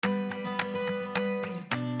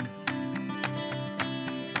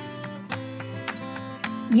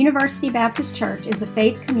University Baptist Church is a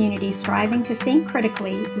faith community striving to think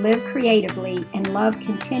critically, live creatively, and love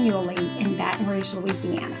continually in Baton Rouge,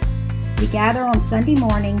 Louisiana. We gather on Sunday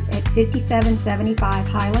mornings at 5775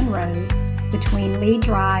 Highland Road between Lee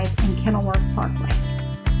Drive and Kenilworth Parkway.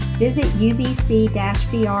 Visit ubc-br.org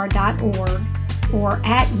or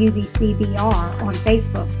at ubcbr on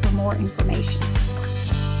Facebook for more information.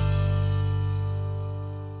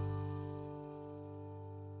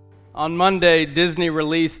 On Monday, Disney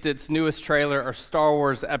released its newest trailer, or Star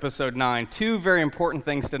Wars Episode 9. Two very important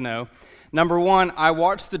things to know. Number one, I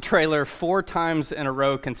watched the trailer 4 times in a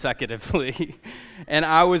row consecutively, and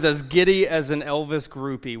I was as giddy as an Elvis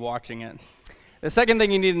groupie watching it. The second thing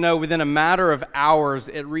you need to know, within a matter of hours,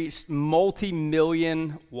 it reached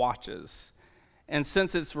multi-million watches. And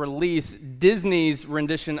since its release, Disney's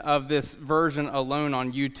rendition of this version alone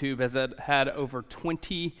on YouTube has had over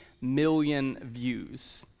 20 million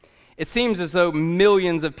views. It seems as though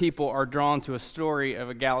millions of people are drawn to a story of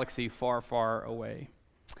a galaxy far, far away.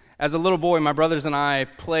 As a little boy, my brothers and I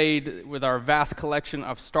played with our vast collection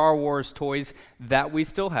of Star Wars toys that we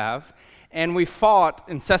still have, and we fought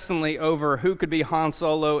incessantly over who could be Han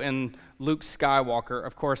Solo and Luke Skywalker.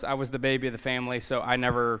 Of course, I was the baby of the family, so I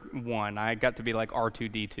never won. I got to be like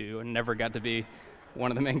R2-D2 and never got to be one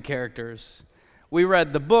of the main characters. We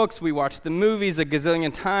read the books, we watched the movies a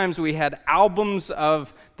gazillion times, we had albums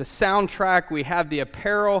of the soundtrack, we had the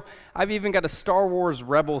apparel. I've even got a Star Wars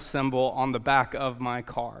Rebel symbol on the back of my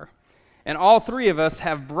car. And all three of us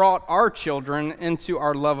have brought our children into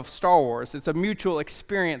our love of Star Wars. It's a mutual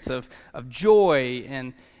experience of joy,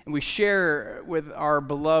 and we share with our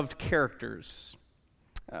beloved characters.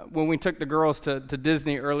 When we took the girls to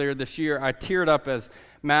Disney earlier this year, I teared up as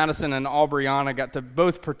Madison and Aubriana got to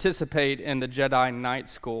both participate in the Jedi Night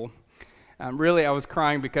School. Really, I was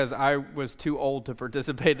crying because I was too old to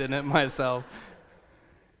participate in it myself.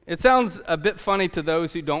 It sounds a bit funny to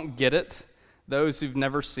those who don't get it, those who've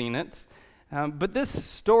never seen it, but this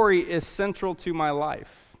story is central to my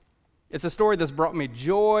life. It's a story that's brought me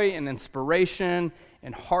joy and inspiration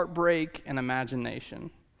and heartbreak and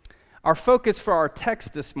imagination. Our focus for our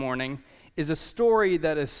text this morning is a story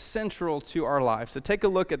that is central to our lives. So take a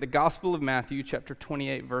look at the Gospel of Matthew, chapter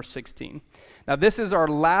 28, verse 16. Now, this is our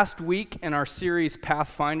last week in our series,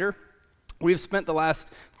 Pathfinder. We've spent the last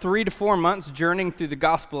 3 to 4 months journeying through the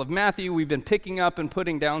Gospel of Matthew. We've been picking up and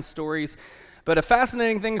putting down stories. But a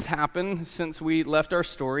fascinating thing's happened since we left our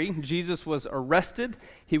story. Jesus was arrested,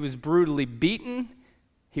 he was brutally beaten,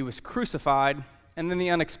 he was crucified, and then the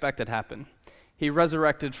unexpected happened. He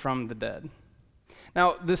resurrected from the dead.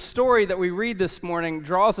 Now, the story that we read this morning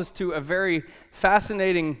draws us to a very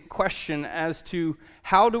fascinating question as to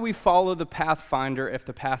how do we follow the Pathfinder if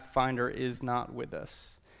the Pathfinder is not with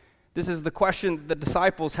us? This is the question the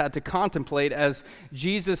disciples had to contemplate as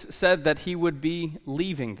Jesus said that he would be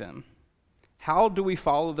leaving them. How do we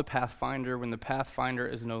follow the Pathfinder when the Pathfinder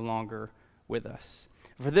is no longer with us?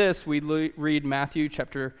 For this, we read Matthew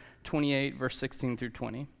chapter 28, verse 16 through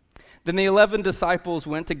 20. Then the 11 disciples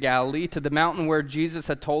went to Galilee, to the mountain where Jesus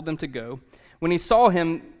had told them to go. When he saw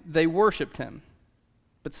him, they worshipped him,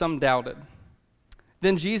 but some doubted.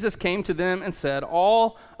 Then Jesus came to them and said,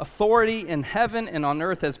 "All authority in heaven and on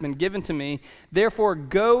earth has been given to me. Therefore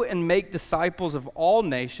go and make disciples of all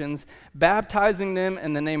nations, baptizing them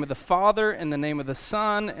in the name of the Father, in the name of the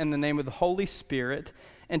Son, and in the name of the Holy Spirit,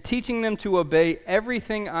 and teaching them to obey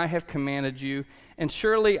everything I have commanded you. And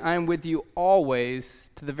surely I am with you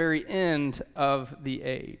always to the very end of the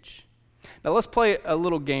age." Now let's play a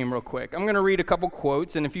little game real quick. I'm going to read a couple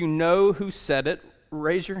quotes, and if you know who said it,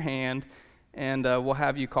 raise your hand, and we'll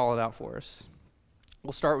have you call it out for us.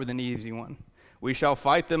 We'll start with an easy one. We shall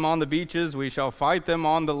fight them on the beaches. We shall fight them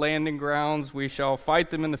on the landing grounds. We shall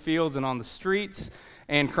fight them in the fields and on the streets.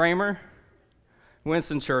 Anne Kramer,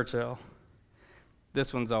 Winston Churchill.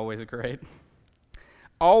 This one's always great.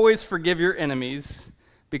 Always forgive your enemies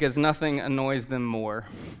because nothing annoys them more.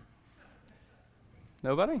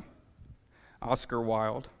 Nobody? Oscar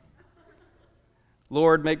Wilde.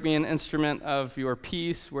 Lord, make me an instrument of your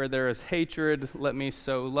peace. Where there is hatred, let me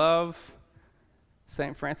sow love.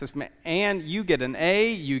 St. Francis. And you get an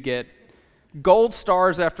A. You get gold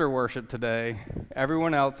stars after worship today.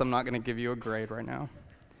 Everyone else, I'm not going to give you a grade right now.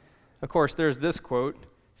 Of course, there's this quote.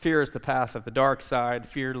 Fear is the path of the dark side.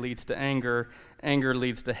 Fear leads to anger. Anger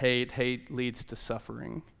leads to hate. Hate leads to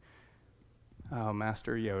suffering. Oh,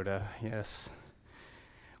 Master Yoda, yes.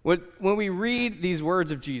 When we read these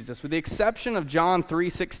words of Jesus, with the exception of John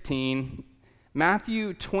 3:16,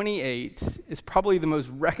 Matthew 28 is probably the most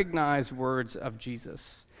recognized words of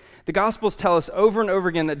Jesus. The Gospels tell us over and over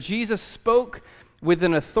again that Jesus spoke with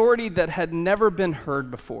an authority that had never been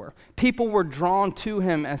heard before. People were drawn to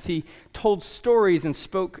him as he told stories and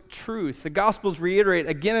spoke truth. The Gospels reiterate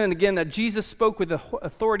again and again that Jesus spoke with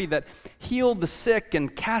authority that healed the sick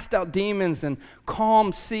and cast out demons and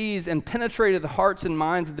calmed seas and penetrated the hearts and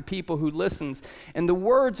minds of the people who listens. And the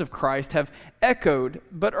words of Christ have echoed,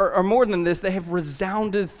 but are more than this, they have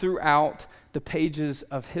resounded throughout the pages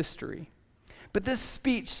of history. But this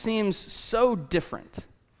speech seems so different,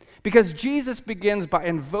 because Jesus begins by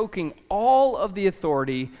invoking all of the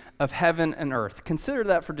authority of heaven and earth. Consider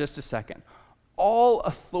that for just a second. All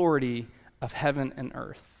authority of heaven and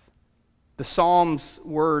earth. The Psalms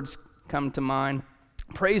words come to mind.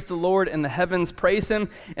 Praise the Lord in the heavens, praise him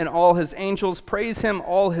and all his angels, praise him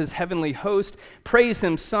all his heavenly host, praise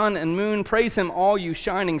him sun and moon, praise him all you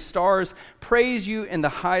shining stars, praise you in the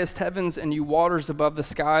highest heavens and you waters above the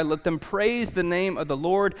sky. Let them praise the name of the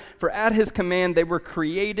Lord, for at his command they were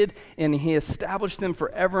created and he established them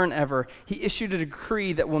forever and ever. He issued a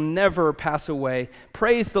decree that will never pass away.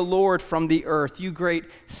 Praise the Lord from the earth, you great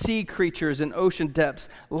sea creatures in ocean depths,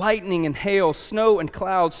 lightning and hail, snow and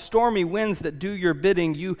clouds, stormy winds that do your bidding,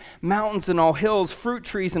 you mountains and all hills, fruit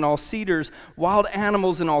trees and all cedars, wild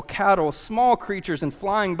animals and all cattle, small creatures and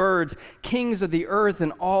flying birds, kings of the earth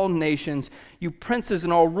and all nations, you princes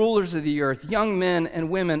and all rulers of the earth, young men and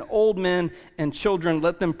women, old men and children,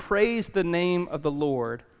 let them praise the name of the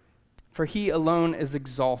Lord, for he alone is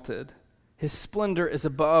exalted. His splendor is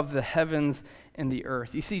above the heavens and the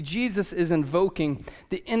earth. You see, Jesus is invoking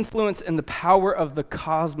the influence and the power of the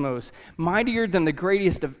cosmos, mightier than the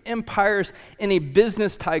greatest of empires, any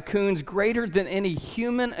business tycoons, greater than any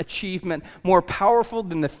human achievement, more powerful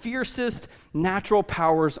than the fiercest natural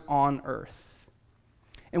powers on earth.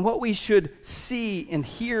 And what we should see and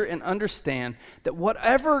hear and understand, that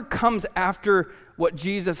whatever comes after what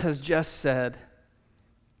Jesus has just said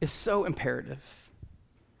is so imperative.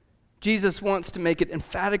 Jesus wants to make it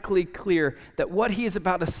emphatically clear that what he is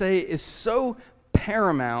about to say is so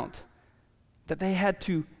paramount that they had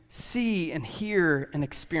to see and hear and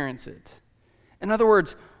experience it. In other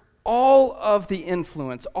words, all of the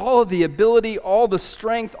influence, all of the ability, all the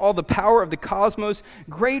strength, all the power of the cosmos,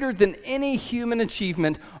 greater than any human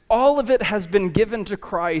achievement, all of it has been given to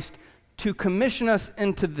Christ to commission us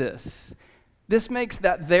into this. This makes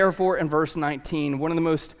that therefore in verse 19 one of the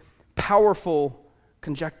most powerful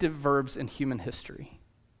conjunctive verbs in human history.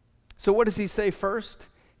 So what does he say first?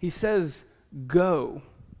 He says, go.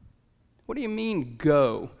 What do you mean,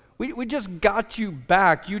 go? We just got you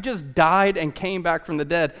back. You just died and came back from the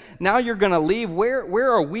dead. Now you're going to leave.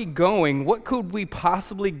 Where are we going? What could we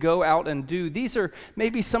possibly go out and do? These are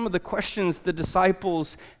maybe some of the questions the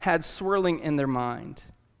disciples had swirling in their mind.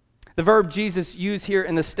 The verb Jesus used here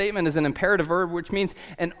in the statement is an imperative verb, which means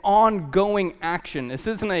an ongoing action. This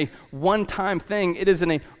isn't a one-time thing. It is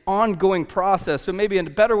an ongoing process. So maybe a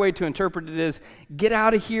better way to interpret it is, get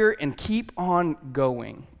out of here and keep on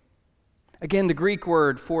going. Again, the Greek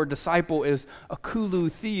word for disciple is akulu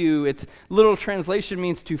theou. Its literal translation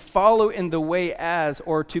means to follow in the way as,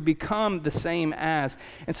 or to become the same as.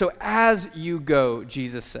 And so as you go,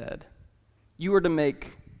 Jesus said, you are to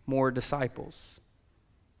make more disciples.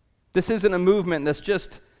 This isn't a movement that's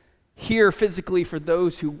just here physically for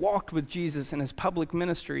those who walked with Jesus in his public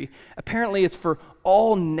ministry. Apparently, it's for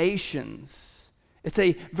all nations. It's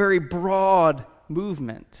a very broad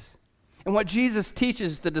movement. And what Jesus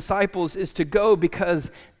teaches the disciples is to go because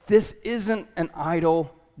this isn't an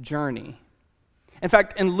idle journey. In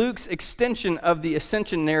fact, in Luke's extension of the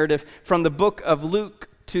ascension narrative from the book of Luke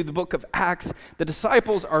to the book of Acts, the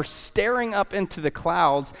disciples are staring up into the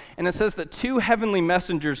clouds, and it says that two heavenly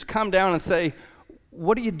messengers come down and say,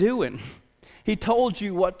 what are you doing? He told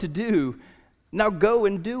you what to do. Now go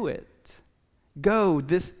and do it. Go.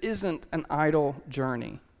 This isn't an idle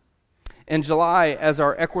journey. In July, as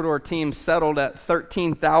our Ecuador team settled at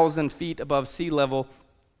 13,000 feet above sea level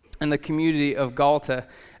in the community of Galta,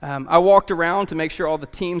 I walked around to make sure all the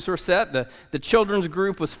teams were set. The children's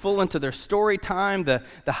group was full into their story time. The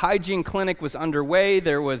hygiene clinic was underway.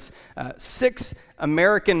 There was 6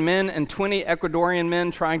 American men and 20 Ecuadorian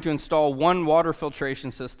men trying to install one water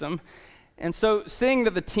filtration system. And so, seeing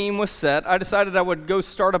that the team was set, I decided I would go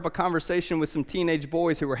start up a conversation with some teenage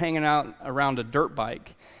boys who were hanging out around a dirt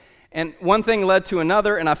bike. And one thing led to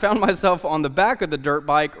another, and I found myself on the back of the dirt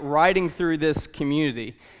bike riding through this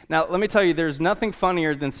community. Now, let me tell you, there's nothing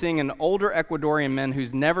funnier than seeing an older Ecuadorian man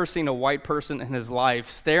who's never seen a white person in his life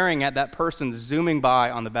staring at that person zooming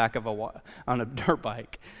by on the back of on a dirt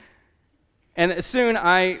bike. And soon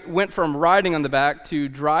I went from riding on the back to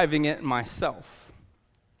driving it myself.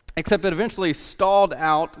 except it eventually stalled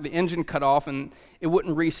out, the engine cut off, and it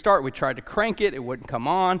wouldn't restart. We tried to crank it, it wouldn't come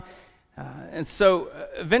on. And so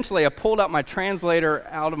eventually I pulled out my translator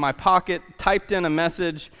out of my pocket, typed in a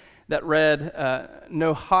message that read,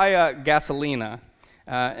 no haya gasolina.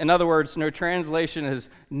 In other words, no translation is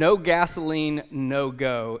no gasoline, no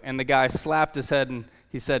go. And the guy slapped his head and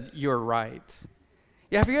he said, "You're right."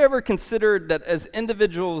 Yeah, have you ever considered that as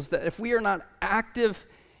individuals, that if we are not active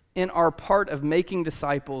in our part of making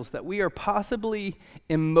disciples, that we are possibly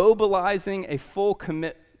immobilizing a full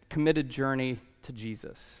committed journey to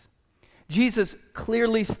Jesus? Jesus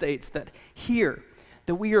clearly states that here,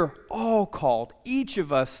 that we are all called, each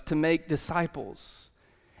of us, to make disciples.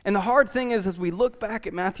 And the hard thing is, as we look back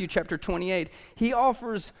at Matthew chapter 28, he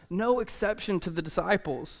offers no exception to the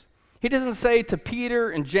disciples. He doesn't say to Peter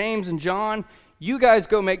and James and John, "You guys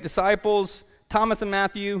go make disciples. Thomas and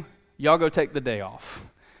Matthew, y'all go take the day off."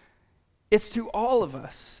 It's to all of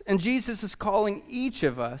us. And Jesus is calling each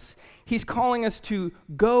of us. He's calling us to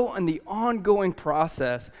go on the ongoing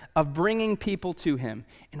process of bringing people to him,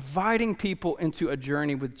 inviting people into a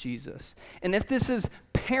journey with Jesus. And if this is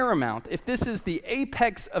paramount, if this is the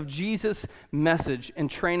apex of Jesus' message and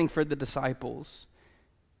training for the disciples,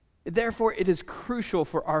 therefore it is crucial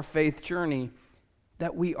for our faith journey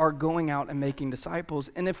that we are going out and making disciples.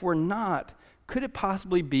 And if we're not, could it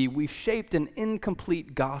possibly be we've shaped an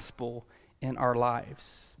incomplete gospel in our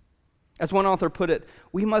lives? As one author put it,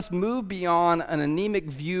 we must move beyond an anemic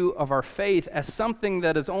view of our faith as something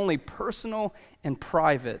that is only personal and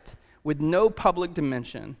private with no public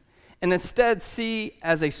dimension, and instead see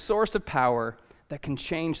as a source of power that can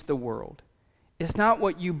change the world. It's not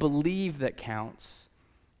what you believe that counts,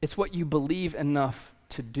 it's what you believe enough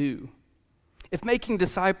to do. If making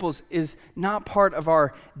disciples is not part of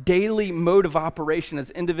our daily mode of operation as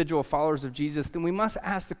individual followers of Jesus, then we must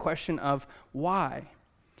ask the question of why.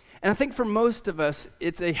 And I think for most of us,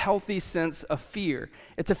 it's a healthy sense of fear.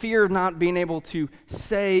 It's a fear of not being able to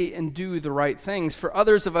say and do the right things. For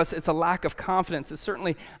others of us, it's a lack of confidence. It's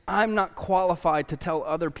certainly, I'm not qualified to tell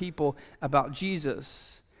other people about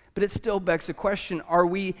Jesus. But it still begs the question, are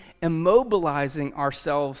we immobilizing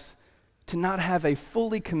ourselves to not have a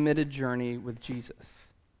fully committed journey with Jesus?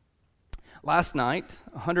 Last night,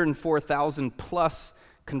 104,000 plus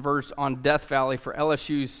converged on Death Valley for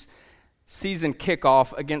LSU's season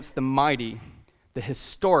kickoff against the mighty, the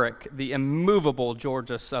historic, the immovable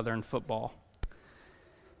Georgia Southern football.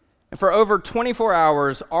 And for over 24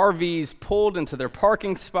 hours, RVs pulled into their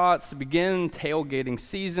parking spots to begin tailgating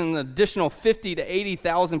season. An additional 50 to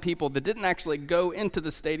 80,000 people that didn't actually go into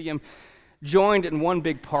the stadium joined in one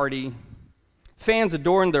big party. Fans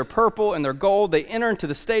adorned their purple and their gold. They entered into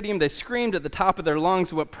the stadium. They screamed at the top of their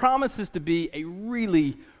lungs what promises to be a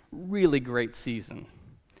really, really great season.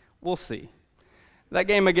 We'll see. That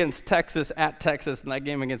game against Texas at Texas and that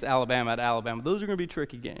game against Alabama at Alabama, those are going to be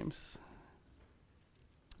tricky games.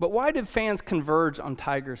 But why did fans converge on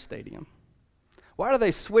Tiger Stadium? Why do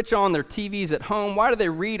they switch on their TVs at home? Why do they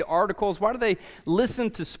read articles? Why do they listen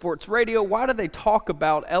to sports radio? Why do they talk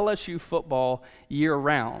about LSU football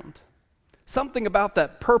year-round? Something about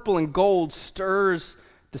that purple and gold stirs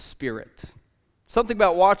the spirit. Something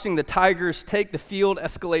about watching the Tigers take the field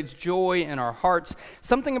escalates joy in our hearts.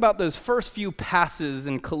 Something about those first few passes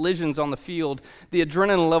and collisions on the field, the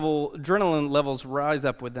adrenaline levels rise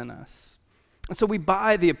up within us. And so we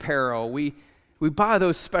buy the apparel, we buy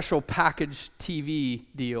those special packaged TV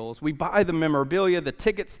deals, we buy the memorabilia, the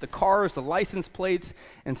tickets, the cars, the license plates,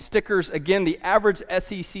 and stickers. Again, the average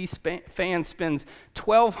SEC fan spends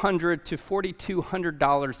 $1,200 to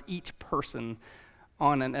 $4,200 each person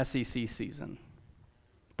on an SEC season.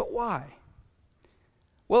 But why?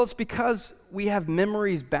 Well, it's because we have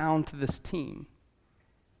memories bound to this team.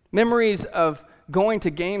 Memories of going to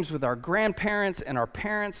games with our grandparents and our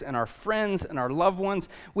parents and our friends and our loved ones.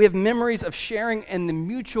 We have memories of sharing in the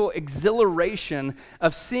mutual exhilaration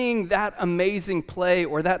of seeing that amazing play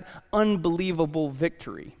or that unbelievable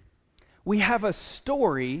victory. We have a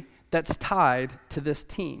story that's tied to this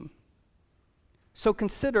team. So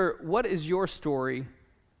consider, what is your story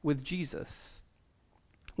with Jesus?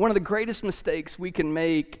 One of the greatest mistakes we can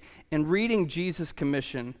make in reading Jesus'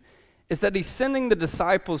 commission is that he's sending the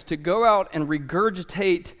disciples to go out and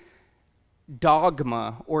regurgitate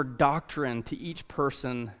dogma or doctrine to each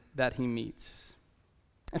person that he meets.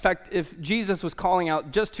 In fact, if Jesus was calling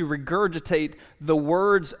out just to regurgitate the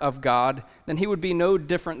words of God, then he would be no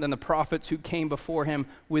different than the prophets who came before him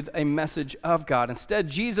with a message of God. Instead,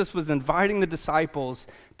 Jesus was inviting the disciples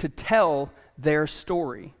to tell their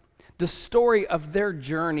story, the story of their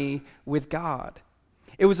journey with God.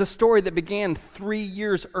 It was a story that began 3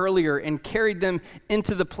 years earlier and carried them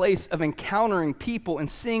into the place of encountering people and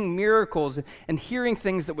seeing miracles and hearing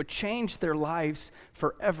things that would change their lives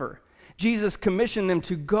forever. Jesus commissioned them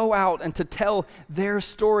to go out and to tell their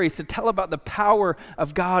stories, to tell about the power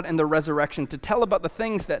of God and the resurrection, to tell about the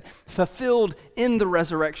things that fulfilled in the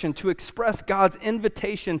resurrection, to express God's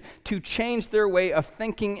invitation to change their way of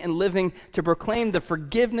thinking and living, to proclaim the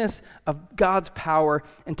forgiveness of God's power,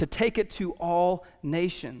 and to take it to all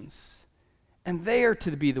nations. And they are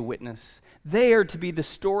to be the witness. They are to be the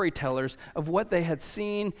storytellers of what they had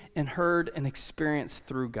seen and heard and experienced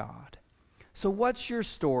through God. So what's your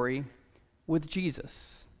story with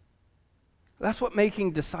Jesus? That's what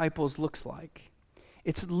making disciples looks like.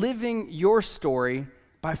 It's living your story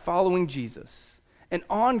by following Jesus, an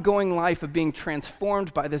ongoing life of being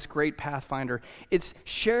transformed by this great pathfinder. It's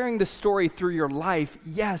sharing the story through your life,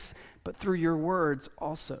 yes, but through your words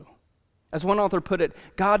also. As one author put it,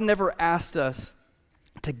 God never asked us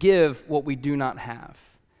to give what we do not have,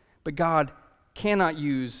 but God cannot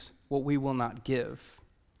use what we will not give.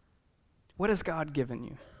 What has God given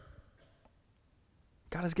you?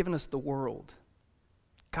 God has given us the world.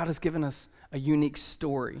 God has given us a unique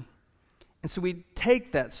story. And so we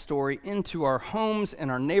take that story into our homes and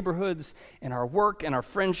our neighborhoods and our work and our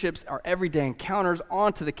friendships, our everyday encounters,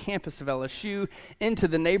 onto the campus of LSU, into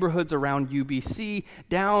the neighborhoods around UBC,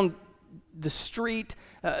 down the street,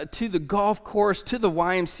 to the golf course, to the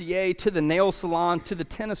YMCA, to the nail salon, to the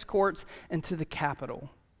tennis courts, and to the Capitol.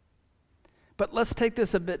 But let's take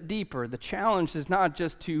this a bit deeper. The challenge is not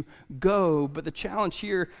just to go, but the challenge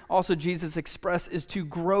here also Jesus expressed is to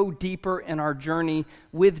grow deeper in our journey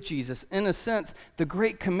with Jesus. In a sense, the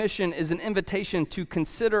Great Commission is an invitation to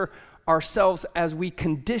consider ourselves as we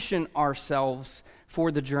condition ourselves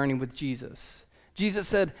for the journey with Jesus. Jesus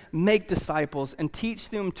said, make disciples and teach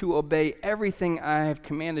them to obey everything I have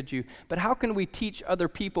commanded you. But how can we teach other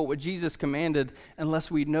people what Jesus commanded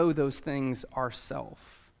unless we know those things ourselves?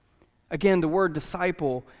 Again, the word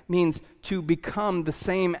disciple means to become the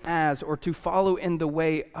same as or to follow in the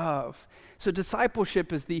way of. So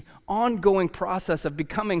discipleship is the ongoing process of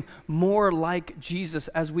becoming more like Jesus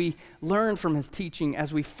as we learn from his teaching,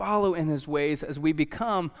 as we follow in his ways, as we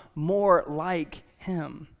become more like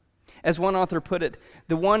him. As one author put it,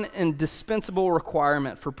 the one indispensable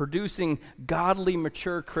requirement for producing godly,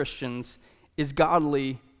 mature Christians is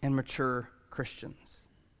godly and mature Christians.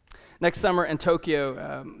 Next summer in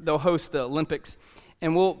Tokyo, they'll host the Olympics,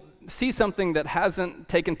 and we'll see something that hasn't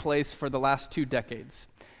taken place for the last 2 decades.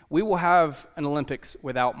 We will have an Olympics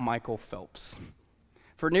without Michael Phelps.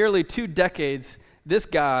 For nearly 2 decades, this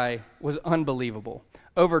guy was unbelievable.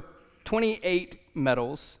 Over 28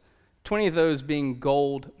 medals, 20 of those being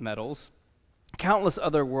gold medals, countless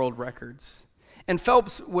other world records. And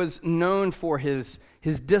Phelps was known for his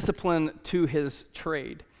discipline to his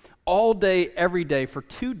trade. All day, every day, for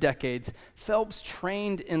 2 decades, Phelps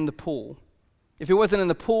trained in the pool. If he wasn't in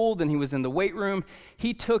the pool, then he was in the weight room.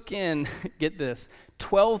 He took in, get this,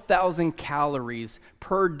 12,000 calories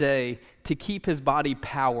per day to keep his body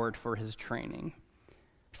powered for his training.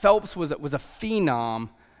 Phelps was a phenom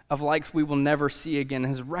of likes we will never see again.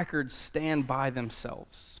 His records stand by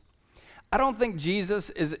themselves. I don't think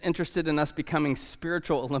Jesus is interested in us becoming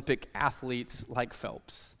spiritual Olympic athletes like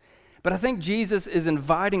Phelps. But I think Jesus is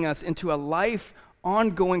inviting us into a life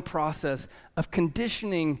ongoing process of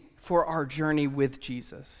conditioning for our journey with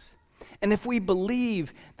Jesus. And if we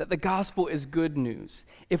believe that the gospel is good news,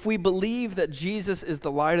 if we believe that Jesus is the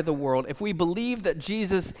light of the world, if we believe that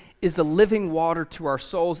Jesus is the living water to our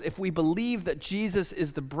souls, if we believe that Jesus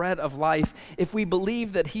is the bread of life, if we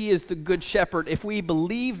believe that he is the good shepherd, if we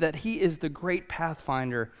believe that he is the great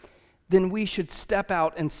pathfinder, then we should step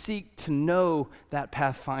out and seek to know that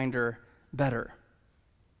pathfinder better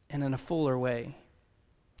and in a fuller way.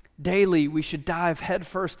 Daily, we should dive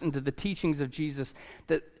headfirst into the teachings of Jesus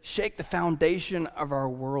that shake the foundation of our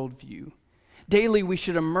worldview. Daily, we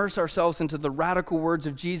should immerse ourselves into the radical words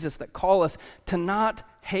of Jesus that call us to not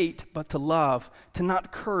hate but to love, to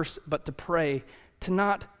not curse but to pray, to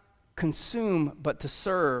not consume but to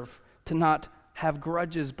serve, to not have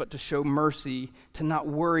grudges but to show mercy, to not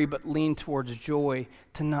worry but lean towards joy,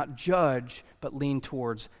 to not judge but lean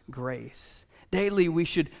towards grace. Daily, we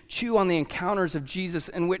should chew on the encounters of Jesus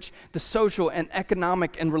in which the social and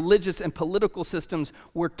economic and religious and political systems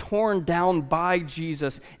were torn down by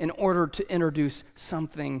Jesus in order to introduce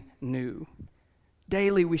something new.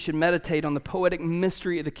 Daily, we should meditate on the poetic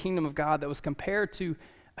mystery of the kingdom of God that was compared to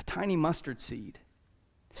a tiny mustard seed.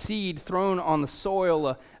 Seed thrown on the soil,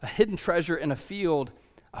 a hidden treasure in a field,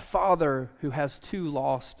 a father who has 2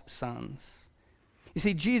 lost sons. You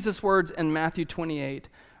see, Jesus' words in Matthew 28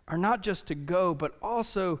 are not just to go, but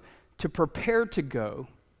also to prepare to go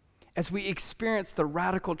as we experience the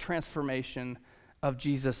radical transformation of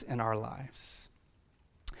Jesus in our lives.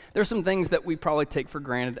 There's some things that we probably take for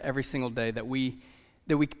granted every single day that we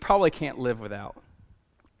probably can't live without.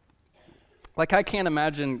 Like, I can't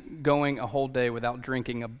imagine going a whole day without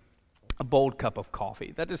drinking a bold cup of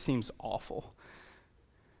coffee. That just seems awful.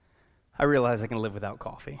 I realize I can live without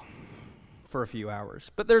coffee for a few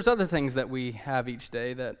hours. But there's other things that we have each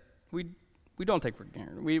day that we don't take for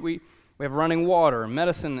granted. We have running water,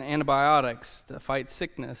 medicine, antibiotics to fight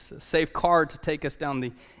sickness, a safe car to take us down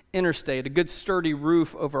the interstate, a good sturdy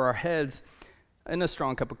roof over our heads, and a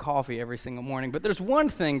strong cup of coffee every single morning. But there's one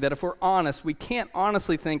thing that, if we're honest, we can't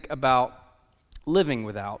honestly think about living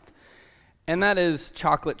without, and that is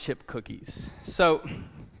chocolate chip cookies. So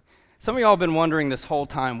some of y'all have been wondering this whole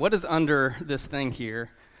time, what is under this thing here?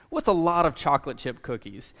 What's a lot of chocolate chip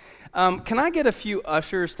cookies? Can I get a few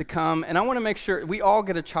ushers to come? And I want to make sure we all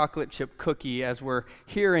get a chocolate chip cookie as we're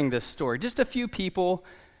hearing this story. Just a few people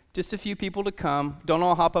to come. Don't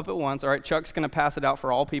all hop up at once. All right, Chuck's going to pass it out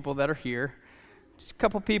for all people that are here. Just a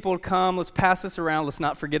couple people to come. Let's pass this around. Let's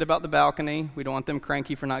not forget about the balcony. We don't want them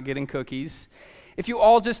cranky for not getting cookies. If you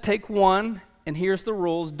all just take one, and here's the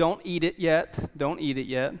rules. Don't eat it yet. Don't eat it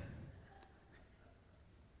yet.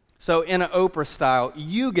 So in an Oprah style,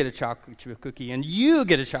 you get a chocolate chip cookie, and you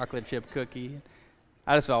get a chocolate chip cookie.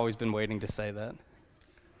 I just always been waiting to say that.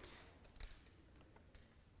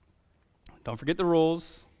 Don't forget the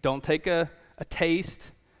rules. Don't take a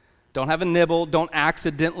taste. Don't have a nibble. Don't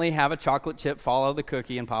accidentally have a chocolate chip fall out of the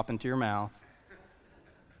cookie and pop into your mouth.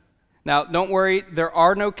 Now, don't worry. There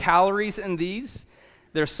are no calories in these.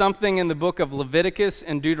 There's something in the book of Leviticus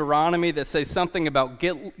and Deuteronomy that says something about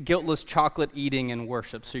guiltless chocolate eating in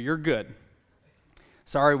worship, so you're good.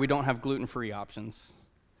 Sorry, we don't have gluten-free options.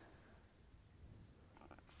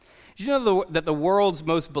 Did you know that the world's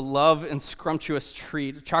most beloved and scrumptious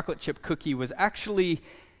treat, a chocolate chip cookie, was actually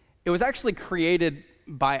created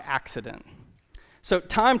by accident? So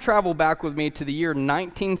time travel back with me to the year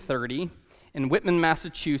 1930 in Whitman,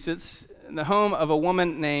 Massachusetts, the home of a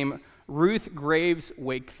woman named Ruth Graves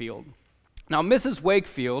Wakefield. Now, Mrs.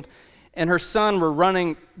 Wakefield and her son were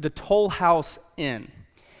running the Toll House Inn.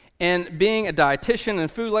 And being a dietitian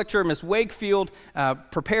and food lecturer, Miss Wakefield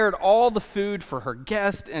prepared all the food for her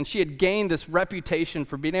guests, and she had gained this reputation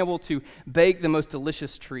for being able to bake the most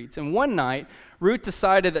delicious treats. And one night, Ruth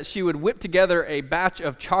decided that she would whip together a batch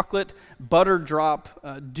of chocolate butter drop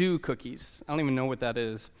dew cookies. I don't even know what that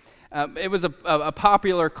is. It was a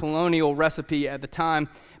popular colonial recipe at the time.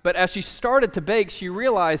 But as she started to bake, she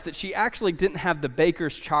realized that she actually didn't have the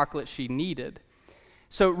baker's chocolate she needed.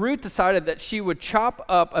 So Ruth decided that she would chop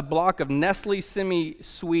up a block of Nestle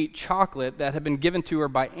semi-sweet chocolate that had been given to her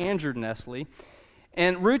by Andrew Nestle.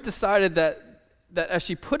 And Ruth decided that as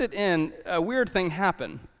she put it in, a weird thing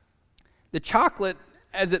happened. The chocolate,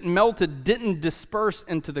 as it melted, didn't disperse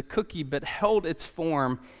into the cookie, but held its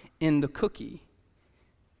form in the cookie.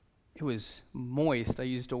 It was moist. I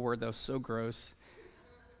used a word that was so gross.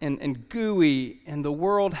 And gooey, and the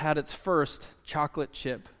world had its first chocolate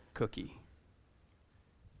chip cookie.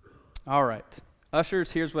 All right, ushers,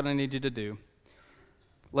 here's what I need you to do.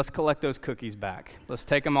 Let's collect those cookies back. Let's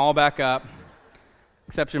take them all back up.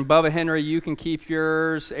 Exception, Bubba Henry, you can keep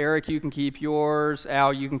yours. Eric, you can keep yours.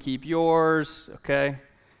 Al, you can keep yours, okay?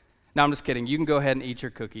 No, I'm just kidding. You can go ahead and eat your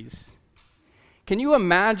cookies. Can you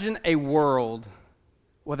imagine a world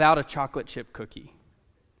without a chocolate chip cookie?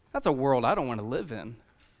 That's a world I don't want to live in.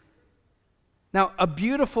 Now, a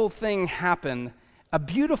beautiful thing happened, a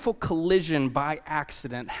beautiful collision by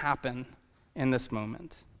accident happened in this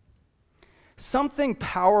moment. Something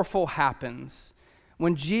powerful happens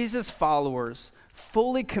when Jesus' followers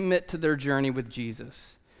fully commit to their journey with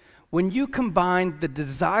Jesus. When you combine the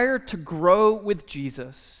desire to grow with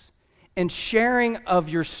Jesus and sharing of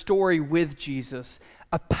your story with Jesus,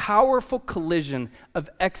 a powerful collision of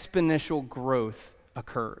exponential growth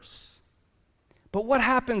occurs. But what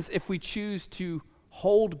happens if we choose to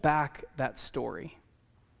hold back that story?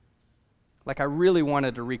 Like, I really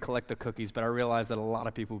wanted to recollect the cookies, but I realized that a lot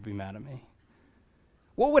of people would be mad at me.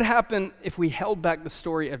 What would happen if we held back the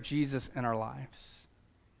story of Jesus in our lives?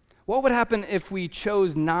 What would happen if we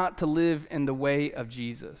chose not to live in the way of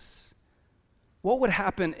Jesus? What would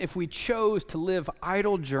happen if we chose to live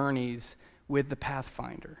idle journeys with the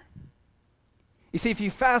Pathfinder? You see, if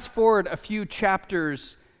you fast forward a few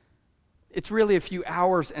chapters, it's really a few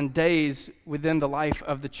hours and days within the life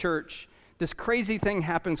of the church. this crazy thing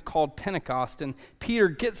happens called Pentecost, and Peter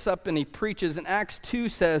gets up and he preaches, and Acts 2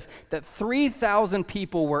 says that 3,000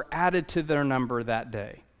 people were added to their number that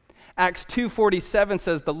day. Acts 2:47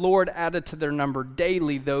 says the Lord added to their number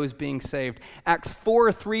daily those being saved. Acts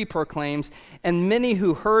 4:3 proclaims, and many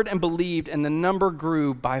who heard and believed, and the number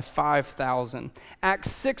grew by 5,000. Acts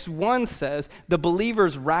 6:1 says the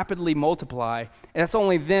believers rapidly multiply, and it's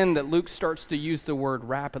only then that Luke starts to use the word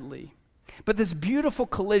rapidly. But this beautiful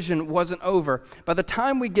collision wasn't over. By the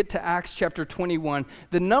time we get to Acts chapter 21,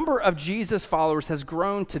 the number of Jesus followers has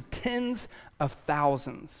grown to tens of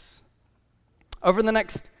thousands. Over the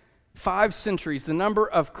next 5 centuries, the number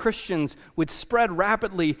of Christians would spread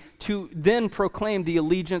rapidly to then proclaim the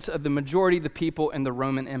allegiance of the majority of the people in the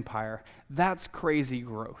Roman Empire. That's crazy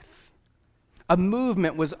growth. A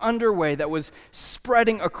movement was underway that was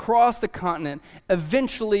spreading across the continent,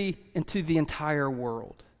 eventually into the entire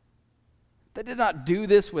world. They did not do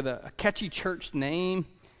this with a catchy church name.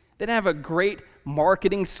 They didn't have a great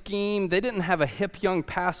marketing scheme. They didn't have a hip young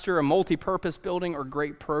pastor, a multi-purpose building, or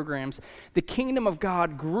great programs. The kingdom of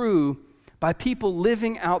God grew by people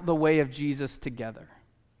living out the way of Jesus together,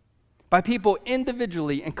 by people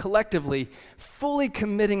individually and collectively fully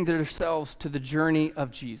committing themselves to the journey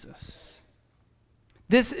of Jesus.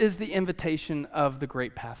 This is the invitation of the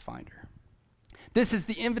Great Pathfinder. This is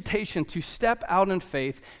the invitation to step out in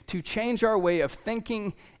faith, to change our way of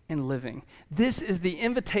thinking and living. This is the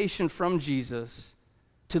invitation from Jesus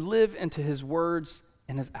to live into his words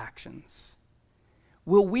and his actions.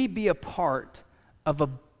 Will we be a part of a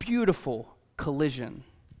beautiful collision?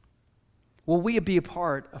 Will we be a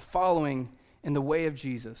part of following in the way of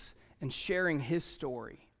Jesus and sharing his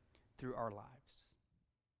story through our lives?